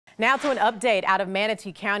Now to an update out of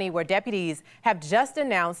Manatee County, where deputies have just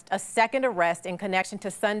announced a second arrest in connection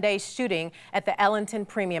to Sunday's shooting at the Ellenton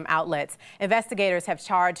Premium Outlets. Investigators have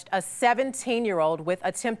charged a 17-year-old with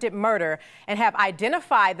attempted murder and have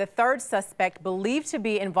identified the third suspect believed to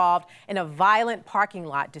be involved in a violent parking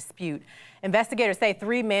lot dispute. Investigators say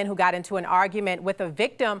 3 men who got into an argument with a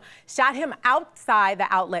victim shot him outside the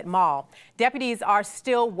outlet mall. Deputies are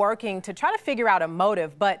still working to try to figure out a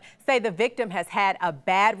motive, but say the victim has had a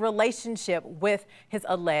bad relationship with his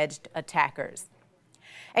alleged attackers.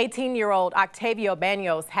 18-year-old Octavio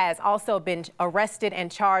Banos has also been arrested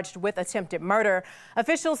and charged with attempted murder.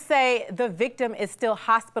 Officials say the victim is still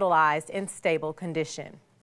hospitalized in stable condition.